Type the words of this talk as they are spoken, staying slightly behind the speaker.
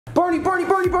Barney, Barney,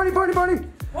 Barney, Barney, Barney, Barney.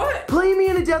 What? Play me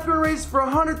in a death run race for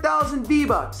 100,000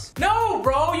 V-Bucks. No,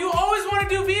 bro. You always want to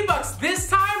do V-Bucks. This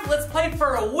time, let's play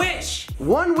for a wish.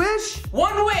 One wish?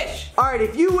 One wish. All right,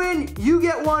 if you win, you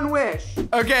get one wish.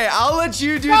 Okay, I'll let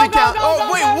you do the count.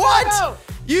 Wait, what? Go.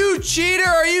 You cheater,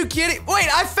 are you kidding? Wait,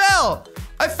 I fell.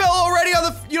 I fell already on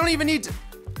the, you don't even need to.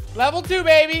 Level 2,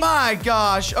 baby. My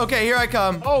gosh. Okay, here I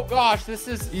come. Oh gosh, this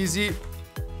is Easy.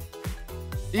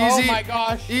 Easy. Oh my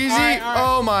gosh. Easy. All right, all right.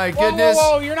 Oh my Whoa, goodness.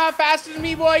 Whoa, you're not faster than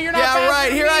me, boy. You're not faster Yeah, right.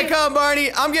 than Here me. I come, Barney.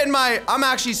 I'm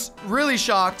actually really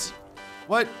shocked.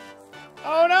 What?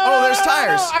 Oh no. Oh, no, there's no,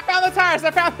 tires. No. I found the tires.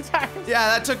 I found the tires. Yeah,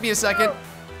 that took me a second.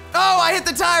 Oh, I hit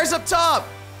the tires up top.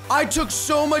 I took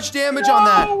so much damage on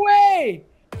that. No way.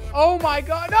 Oh my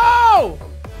god. No.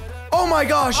 Oh my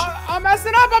gosh. I'm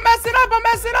messing up. I'm messing up. I'm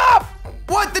messing up.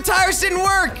 What? The tires didn't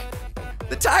work.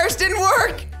 The tires didn't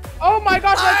work. Oh my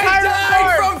gosh, my I tires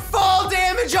died are from fall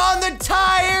damage on the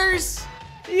tires.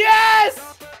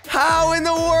 Yes. How in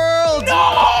the world?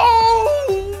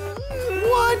 No.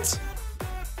 What?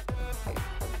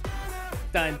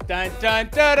 Dun dun dun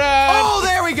dun dun. Oh,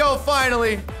 there we go,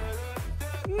 finally.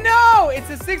 No, it's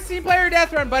a 16-player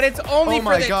death run, but it's only Oh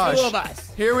my for the gosh. 2 of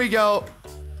us. Here we go.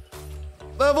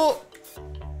 Level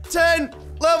 10,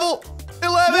 level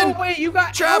 11. No, wait, you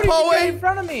got Trap how did you hallway. get in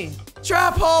front of me.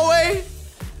 Trap hallway.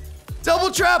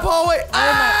 Double trap hallway.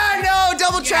 No,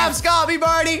 double traps got me,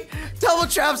 Barney. Double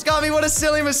traps got me. What a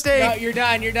silly mistake. No, you're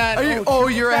done. You're done. Are you, oh,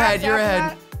 you're traps ahead. You're after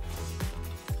ahead. that?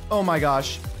 Oh my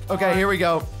gosh. Okay, here we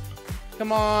go.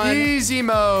 Come on. Easy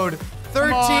mode.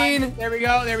 13. There we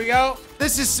go. There we go.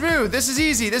 This is smooth. This is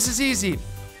easy. This is easy.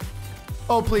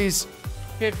 Oh, please.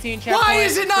 15 checkpoints. Why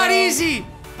is it not so- easy?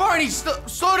 Barney,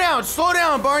 slow down. Slow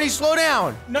down, Barney. Slow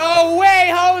down. No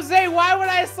way, Jose. Why would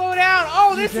I slow down?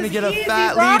 Oh, this You're is gonna get easy, a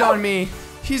fat bro. lead on me.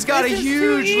 He's got This a is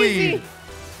huge too easy. lead.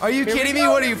 Are you Here we kidding me?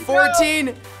 go, What are here you, we go.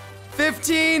 14?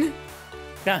 15?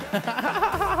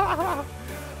 I'm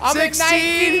 16? at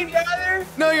 19, brother.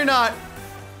 No, you're not.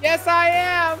 Yes, I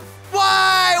am.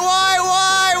 Why?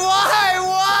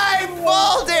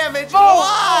 Fall damage. Oh,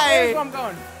 Why? there's where I'm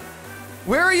going.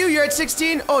 Where are you? You're at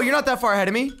 16? Oh, you're not that far ahead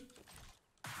of me.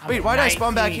 Wait, why did I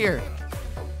spawn back 19. here?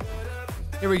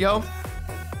 Here we go.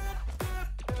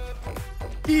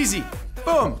 Easy.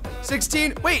 Boom.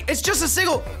 16. Wait, it's just a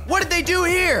single. What did they do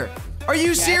here? Are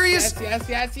you serious?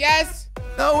 Yes.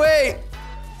 No way.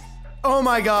 Oh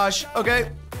my gosh. Okay.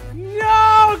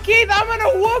 No, Keith, I'm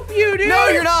gonna whoop you, dude. No,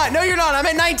 you're not. No, you're not. I'm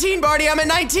at 19, Barney. I'm at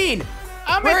 19.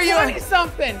 I'm Where at are you? 20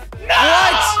 something.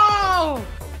 No!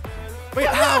 What? Wait,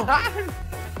 how?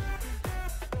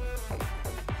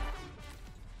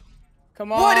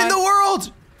 Come on. What in the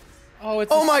world? Oh,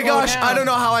 it's Oh a my slow gosh. down. I don't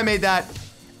know how I made that.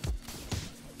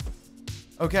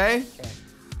 Okay.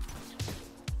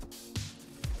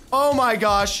 Oh my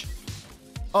gosh.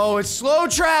 Oh, it's slow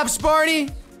traps, Barney.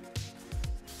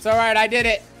 It's all right. I did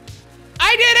it.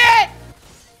 I did it.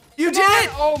 You Come did on. it.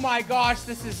 Oh my gosh.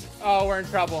 This is. Oh, we're in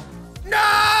trouble. No!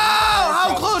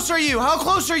 How close are you? How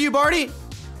close are you, Barney?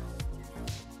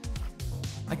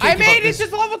 I made it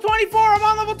to level 24. I'm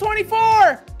on level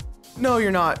 24. No,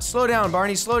 you're not. Slow down,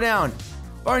 Barney. Slow down.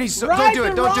 Barney, don't Ride do it.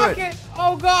 the Don't do it. rocket.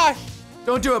 Oh gosh.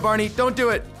 Don't do it, Barney. Don't do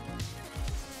it.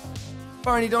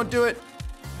 Barney, don't do it.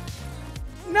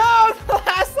 No, the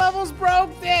last level's broke,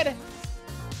 dude.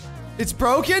 It's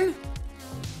broken?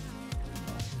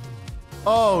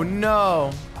 Oh,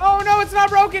 no. Oh no, it's not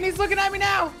broken. He's looking at me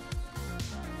now.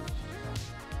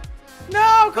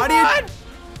 No, come on.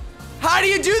 How do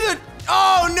you do the...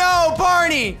 Oh, no,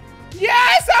 Barney.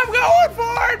 Yes, I'm going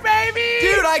for it, baby.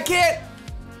 Dude, I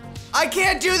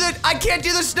can't do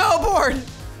the snowboard.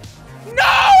 No,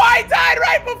 I died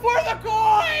right before the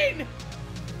coin.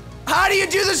 How do you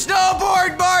do the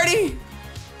snowboard, Barney?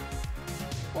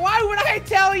 Why would I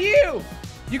tell you?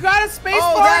 You got a space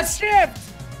Oh, bar that's- shift.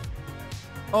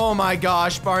 Oh my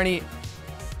gosh, Barney.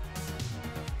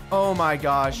 Oh my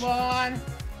gosh. Come on.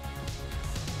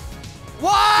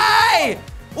 Why?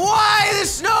 Why the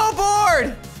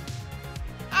snowboard?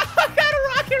 I gotta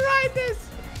rocket ride this.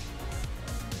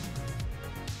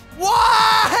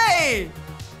 Why?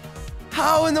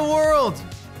 How in the world?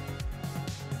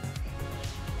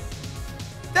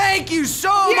 Thank you so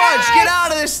much. Get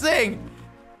out of this thing.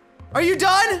 Are you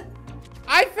done?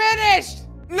 I finished.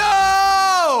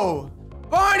 No!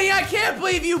 Barney, I can't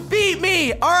believe you beat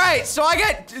me. All right, so I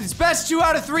get it's best 2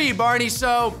 out of 3, Barney.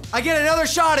 So I get another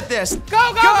shot at this.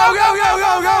 Go, go, go, go,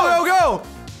 go, go, go, go.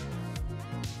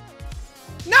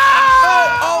 No!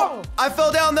 Oh, I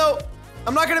fell down though.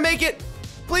 I'm not gonna make it.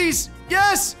 Please.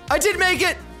 Yes, I did make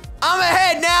it. I'm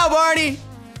ahead now, Barney.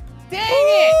 Dang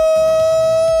it.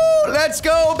 Let's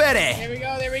go, Betty. There we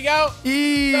go. There we go.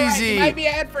 Easy. You might be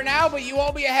ahead for now, but you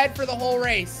won't be ahead for the whole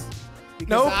race.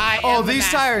 Nope. Oh, the these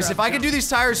master tires. of If I can do these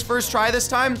tires first try this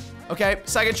time. Okay,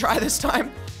 second try this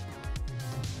time.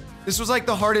 This was like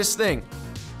the hardest thing.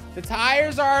 The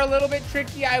tires are a little bit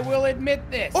tricky, I will admit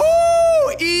this.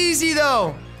 Ooh, easy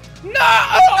though. No!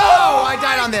 Oh, I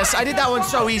died on this. I did that one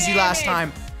so easy last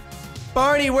time.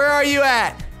 Barney, where are you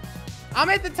at? I'm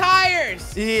at the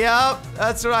tires. Yep,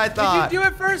 that's what I thought. Did you do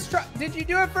it first try? Did you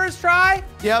do it first try?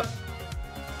 Yep.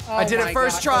 Oh I did it my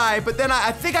first God. try, but then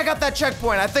I think I got that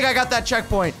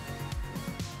checkpoint.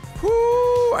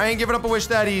 Whoo, I ain't giving up a wish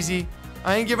that easy.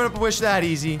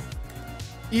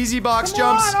 Easy box Come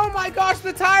jumps. on, oh my gosh,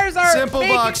 the tires are Simple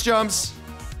making box jumps.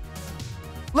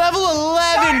 Level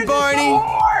 11, tires are Barney. so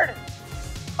hard.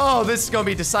 Oh, this is gonna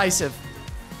be decisive.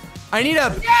 I need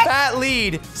a fat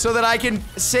lead so that I can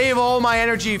save all my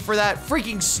energy for that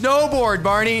freaking snowboard,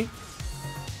 Barney.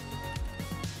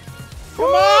 Come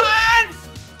on!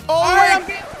 Oh, All right, I'm wait.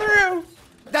 getting through.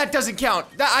 That doesn't count.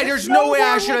 There's no way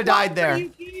I Snowboard should will have died conquer there. you,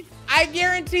 Keith. I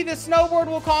guarantee the snowboard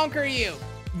will conquer you.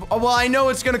 Well, I know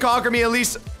it's gonna conquer me at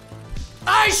least.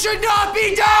 I should not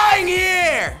be dying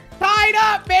here! Tied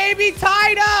up, baby,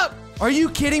 tied up. Are you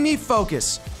kidding me?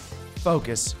 Focus.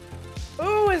 Focus.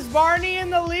 Ooh, is Barney in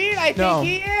the lead? I think No.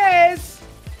 he is.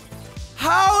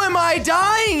 How am I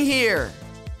dying here?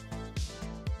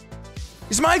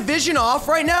 Is my vision off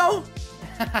right now?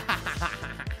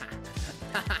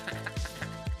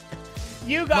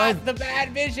 You got the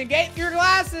bad vision. Get your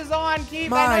glasses on,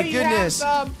 Keith. I My know you goodness.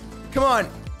 have some. Come on.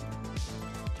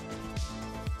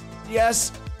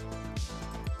 Yes.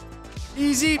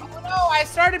 Easy. Oh no, I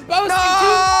started boasting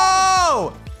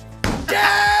No!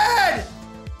 Dead!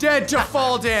 Dead to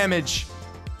fall damage. too.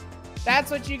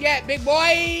 That's what you get, big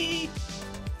boy.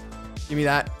 Give me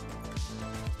that.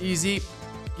 Easy.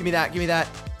 Give me that.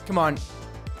 Come on.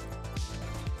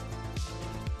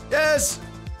 Yes!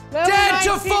 Level Dead to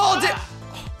 19. fall damage.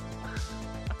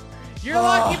 You're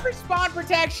lucky for spawn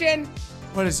protection.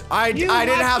 What is I didn't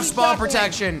have spawn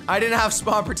protection.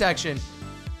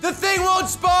 The thing won't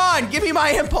spawn. Give me my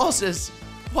impulses.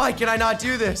 Why can I not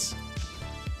do this?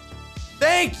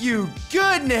 Thank you,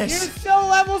 goodness. You're still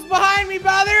levels behind me,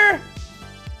 brother.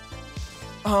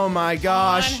 Oh my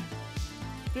gosh. Come on.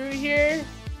 Through here.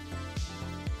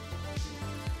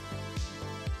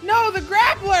 No, the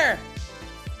grappler.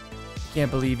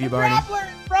 Can't believe you, The Barney. grappler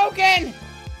is broken.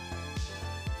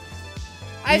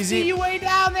 I Easy. see you way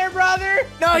down there, brother.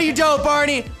 No, you don't,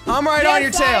 Barney. I'm right on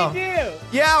your tail. Yes, I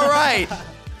do. Yeah, right.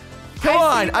 Come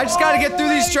I on, see I just gotta all get the through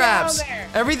these way traps. down there.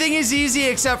 Everything is easy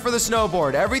except for the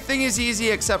snowboard.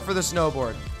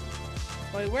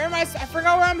 Wait, where am I? I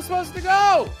forgot where I'm supposed to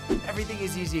go. Everything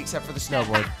is easy except for the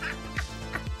snowboard.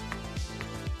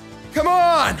 Come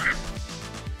on.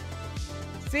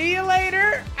 See you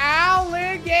later,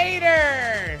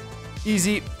 alligator.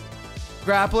 Easy.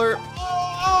 Grappler.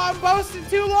 Oh, I'm boasting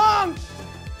too long.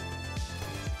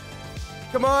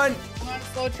 Come on. Come on,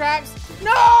 slow traps.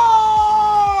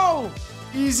 No!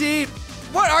 Easy.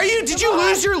 What are you? Did you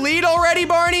lose your lead already,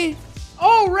 Barney?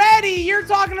 Already? You're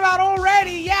talking about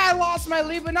already? Yeah, I lost my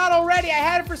lead, but not already. I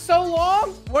had it for so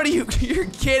long. What are you? You're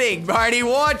kidding, Barney.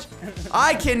 What?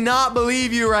 I cannot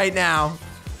believe you right now.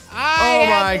 I Oh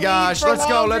had my the lead gosh. for Let's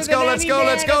go, longer let's go, than let's any go, man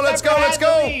let's go, has let's go, ever let's had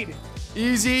the go. lead.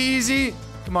 Easy, easy.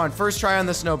 Come on, first try on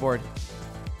the snowboard.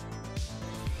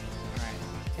 Alright,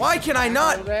 Why can I a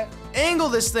not little bit. angle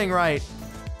this thing right?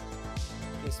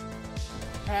 Just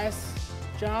press,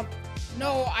 jump.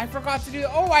 No, I forgot to do.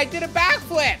 Oh, I did a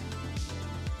backflip.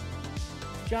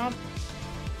 Jump.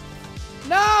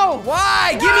 No!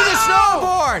 Why? Give me the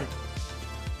snowboard!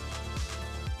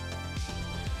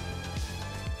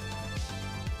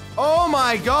 Oh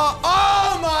my god!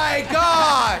 Oh my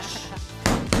gosh!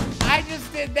 I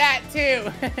just did that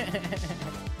too.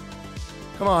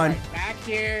 Come on. Back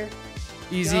here.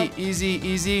 Easy, Jump. easy,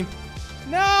 easy.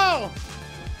 No!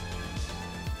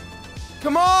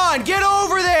 Come on, get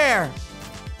over there!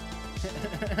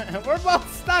 We're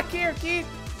both stuck here, Keith.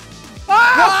 Oh!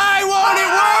 Why won't it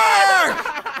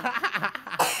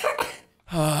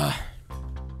work?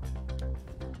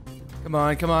 Come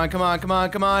on, come on, come on, come on,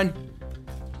 come on.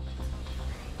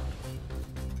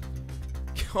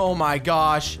 Oh my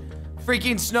gosh.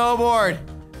 Freaking snowboard.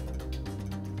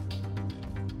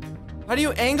 How do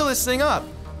you angle this thing up?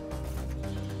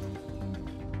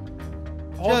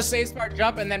 Hold Just- spacebar,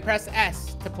 jump, and then press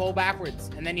S to pull backwards,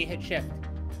 and then you hit shift.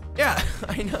 Yeah,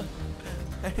 I know.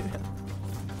 I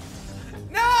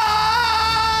know.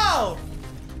 No!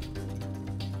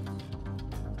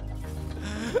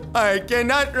 I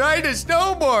cannot ride a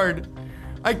snowboard.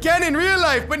 I can in real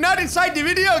life, but not inside the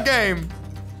video game.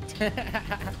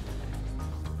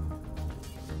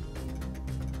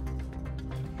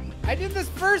 I did this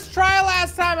first try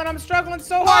last time and I'm struggling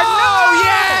so hard. Oh, No!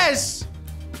 yes!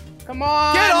 Come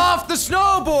on. Get off the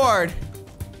snowboard.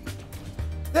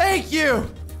 Thank you.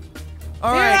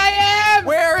 All Here right. I am.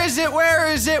 Where is it?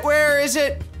 Where is it? Where is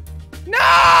it?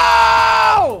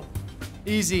 No!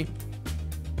 Easy.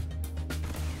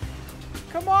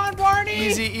 Come on, Barney.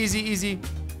 Easy, easy, easy.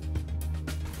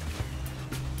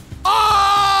 Oh!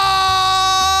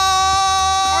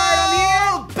 All right,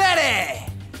 I'm here.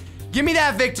 Betty! Give me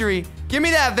that victory. Give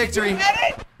me that victory. You get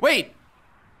it? Wait.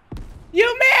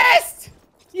 You missed!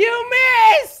 You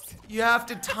missed! You have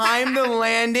to time the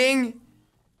landing.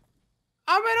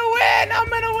 I'm gonna win! I'm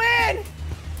gonna win!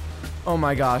 Oh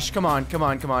my gosh. Come on, come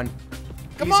on, come on.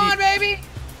 Come Easy. on, baby!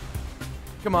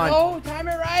 Come on. Oh, time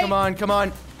it right. Come on, come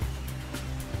on.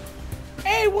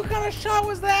 Hey, what kind of shot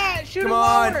was that? Shoot Come it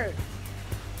on. lower.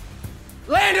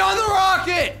 Land on the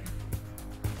rocket!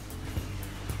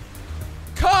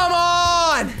 Come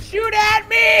on! Shoot at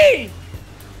me!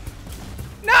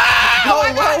 No!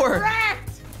 I got lower.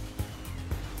 wrecked.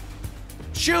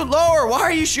 Shoot lower! Why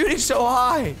are you shooting so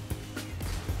high?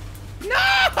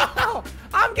 No!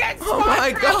 I'm getting Oh my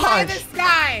spun back by gosh. this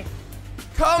guy.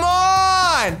 Come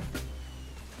on!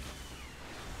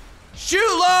 Shoot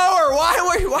lower!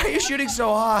 Why are you shooting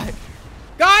so high?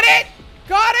 Got it!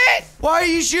 Got it! Why are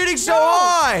you shooting so No!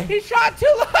 high? He shot too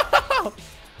low!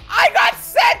 I got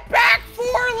set back 4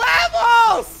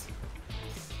 levels!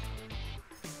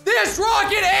 This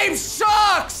rocket aim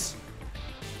sucks!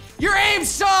 Your aim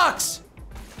sucks!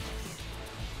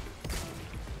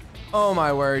 Oh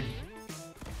my word.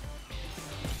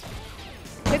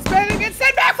 It's better than get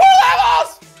set back 4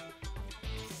 levels!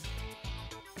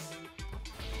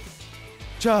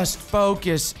 Just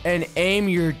focus and aim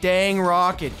your dang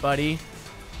rocket, buddy.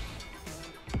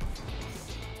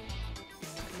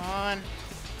 Come on.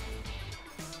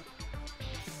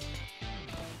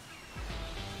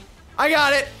 I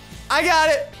got it. I got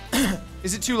it.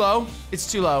 Is it too low?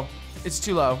 It's too low. It's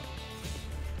too low.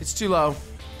 It's too low.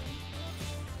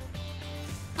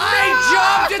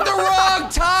 I jumped at the wrong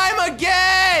time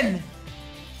again.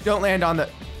 Don't land on the...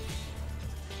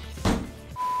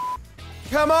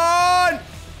 Come on.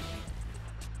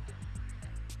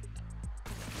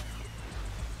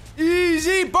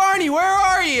 Easy. Barney, where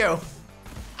are you?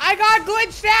 I got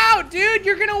glitched out, dude.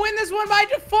 You're gonna win this one by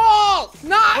default.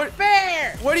 Not What-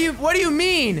 fair. What do you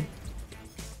mean?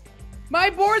 My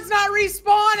board's not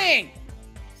respawning.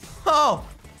 Oh.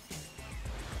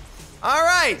 All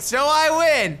right, so I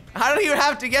win. I don't even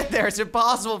have to get there. It's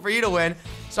impossible for you to win.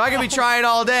 So I can be trying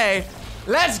all day.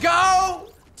 Let's go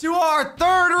to our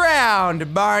 3rd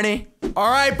round, Barney.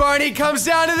 All right, Barney, comes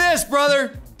down to this,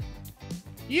 brother.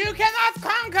 You cannot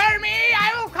conquer me.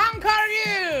 I will conquer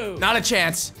you. Not a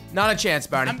chance. Not a chance,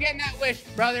 Barney. I'm getting that wish,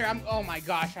 brother. Oh my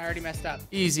gosh, I already messed up.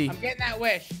 Easy. I'm getting that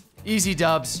wish. Easy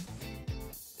dubs.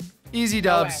 Easy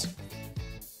dubs. way.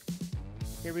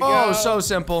 Here we go. Oh, so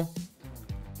simple.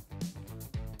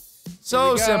 So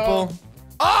Here we go. simple.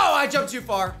 Oh, I jumped too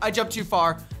far. I jumped too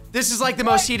far. This is like the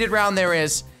most heated round there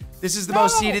is. This is the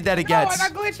most heated that it gets. No, I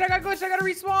got glitched. I got glitched. I gotta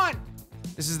respawn.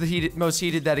 This is the most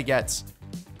heated that it gets.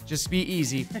 Just be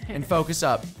easy and focus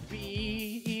up.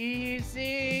 Be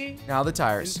easy. Now the And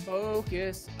tires.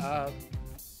 focus up.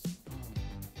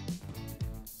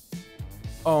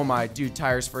 Oh my, dude,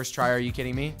 tires first try. Are you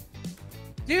kidding me?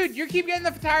 Dude, you keep getting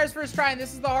the tires first try, and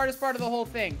this is the hardest part of the whole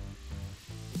thing.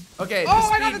 Okay, Oh,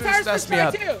 the I got speed the tires boost messed first me try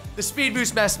up. too. The speed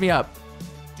boost messed me up.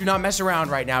 Do not mess around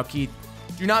right now, Keith.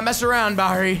 Do not mess around,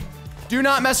 Bahri. Do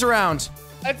not mess around.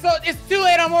 It's too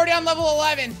late. I'm already on level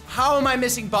 11. How am I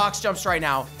missing box jumps right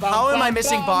now? How am I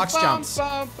missing box jumps?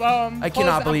 I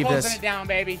cannot believe I'm this. closing it down,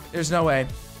 baby. There's no way.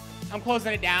 I'm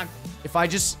closing it down. If I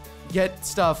just get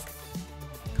stuff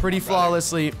pretty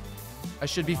flawlessly, I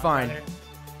should be fine. Brother.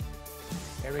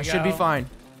 There we I go. should be fine.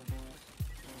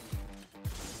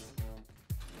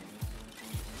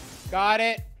 Got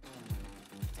it.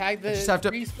 Tag the just have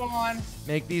to- respawn.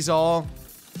 Make these all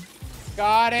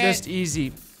Got it. just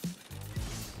easy.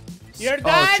 You're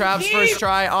done. Oh, traps Keith. first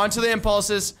try. Onto the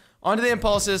impulses. Onto the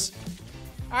impulses.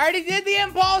 I already did the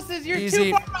impulses. You're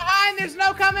Easy. too far behind. There's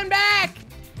no coming back.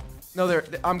 No,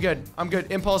 I'm good. I'm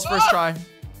good. Impulse first Oh. try.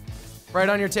 Right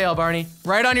on your tail, Barney.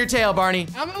 Right on your tail, Barney.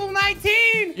 I'm level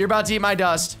 19. You're about to eat my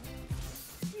dust.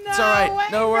 No It's all right. way,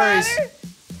 No worries. brother.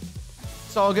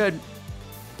 It's all good.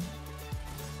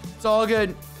 It's all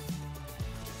good.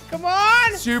 Come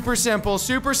on. Super simple.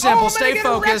 Super Oh, simple. I'm Stay gonna get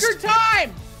focused. a record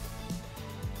time.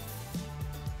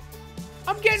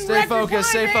 I'm getting Stay record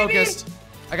focused. time, Stay baby. focused.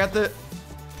 I got the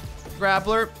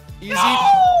Grappler. Easy.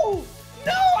 No!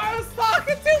 No, I was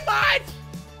talking too much!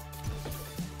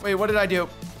 Wait, what did I do?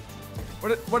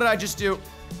 What did I just do?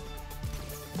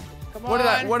 Come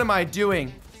on. What am I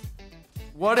doing?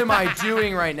 What am I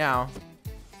doing right now?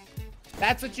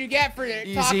 That's what you get for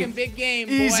Easy. talking big game,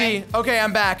 boy. Easy. Okay,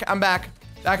 I'm back. I'm back.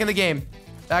 Back in the game.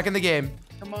 Back in the game.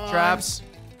 Come on. Traps.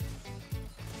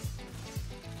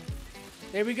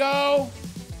 There we go.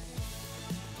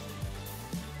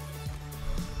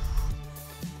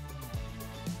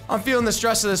 I'm feeling the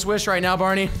stress of this wish right now,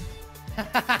 Barney.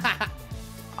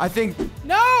 I think...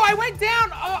 No, I went down.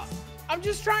 Oh, I'm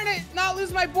just trying to not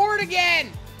lose my board again.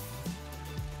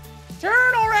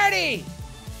 Turn already.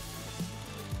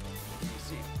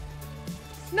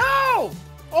 No.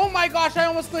 Oh my gosh, I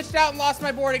almost glitched out and lost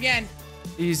my board again.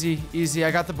 Easy, easy.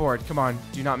 I got the board. Come on.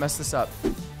 Do not mess this up.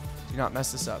 Do not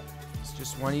mess this up. It's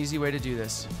just one easy way to do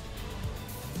this.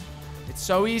 It's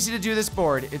so easy to do this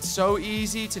board. It's so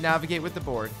easy to navigate with the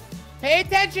board. Pay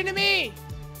attention to me.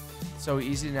 So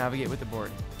easy to navigate with the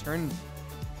board. Turn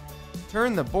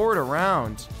the board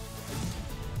around.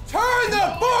 Turn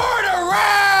the board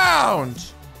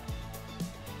around!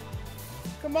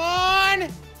 Come on.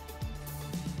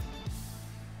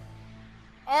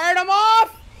 All right, I'm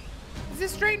off. Is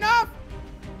this straight enough?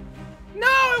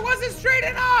 No, it wasn't straight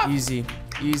enough. Easy,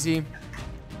 easy.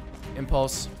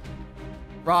 Impulse.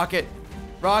 Rocket.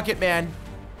 Rocket man.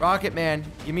 Rocket man.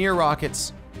 Give me your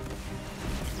rockets.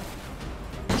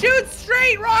 Shoot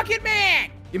straight, Rocket Man.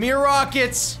 Give me your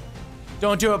rockets.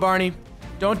 Don't do it, Barney.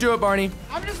 Don't do it, Barney.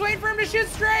 I'm just waiting for him to shoot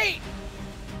straight.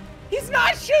 He's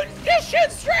not shooting. Just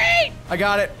shoot straight. I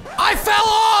got it. I fell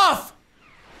off!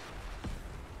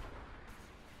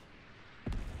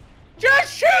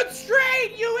 Just shoot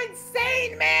straight, you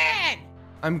insane man.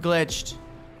 I'm glitched.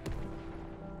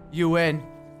 You win.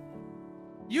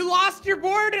 You lost your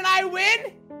board and I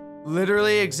win?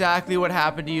 Literally exactly what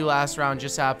happened to you last round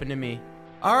just happened to me.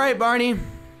 All right, Barney.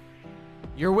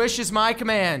 Your wish is my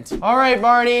command. All right,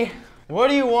 Barney. What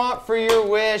do you want for your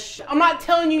wish? I'm not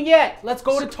telling you yet. Let's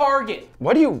go to Target.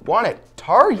 What do you want at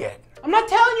Target? I'm not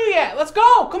telling you yet. Let's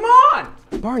go. Come on.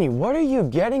 Barney, what are you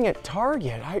getting at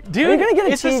Target? Dude, are you gonna get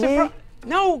a it's TV?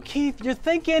 No, Keith, you're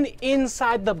thinking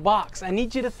inside the box. I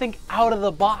need you to think out of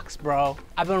the box, bro.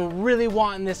 I've been really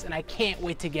wanting this and I can't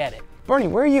wait to get it. Barney,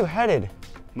 where are you headed?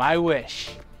 My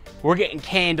wish. We're getting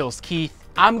candles, Keith.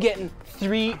 I'm getting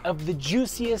 3 of the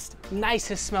juiciest,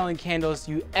 nicest smelling candles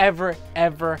you ever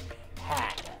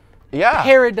had. Yeah.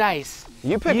 Paradise.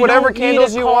 You pick whatever don't need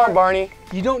candles a you car. want, Barney.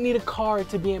 You don't need a car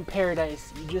to be in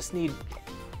paradise. You just need...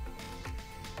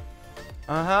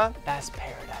 That's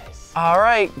paradise. All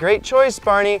right, great choice,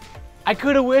 Barney. I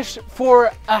could have wished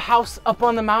for a house up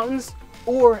on the mountains,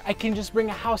 or I can just bring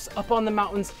a house up on the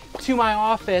mountains to my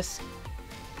office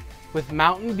with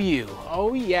mountain view.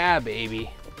 Oh yeah,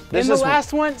 baby. This And the is-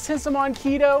 last one, since I'm on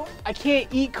keto, I can't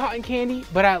eat cotton candy,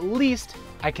 but at least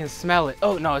I can smell it.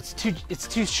 Oh no, it's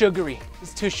too sugary.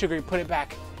 It's too sugary, put it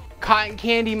back. Cotton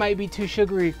candy might be too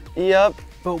sugary, Yep.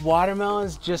 but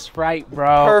watermelon's just right,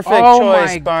 bro. Perfect oh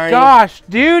choice, my Barney. Gosh,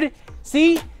 dude.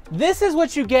 See, this is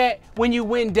what you get when you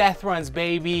win death runs,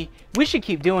 baby. We should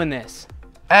keep doing this.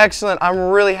 Excellent. I'm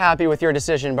really happy with your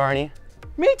decision, Barney.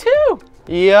 Me too.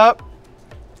 Yep.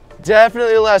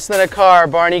 Definitely less than a car,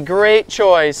 Barney. Great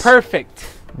choice. Perfect.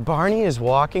 Barney is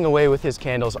walking away with his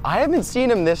candles. I haven't seen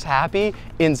him this happy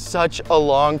in such a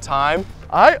long time.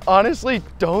 I honestly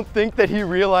don't think that he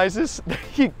realizes that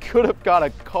he could have got a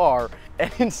car, and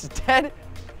instead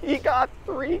he got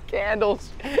 3 candles.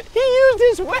 He used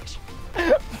his wish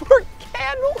for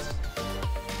candles.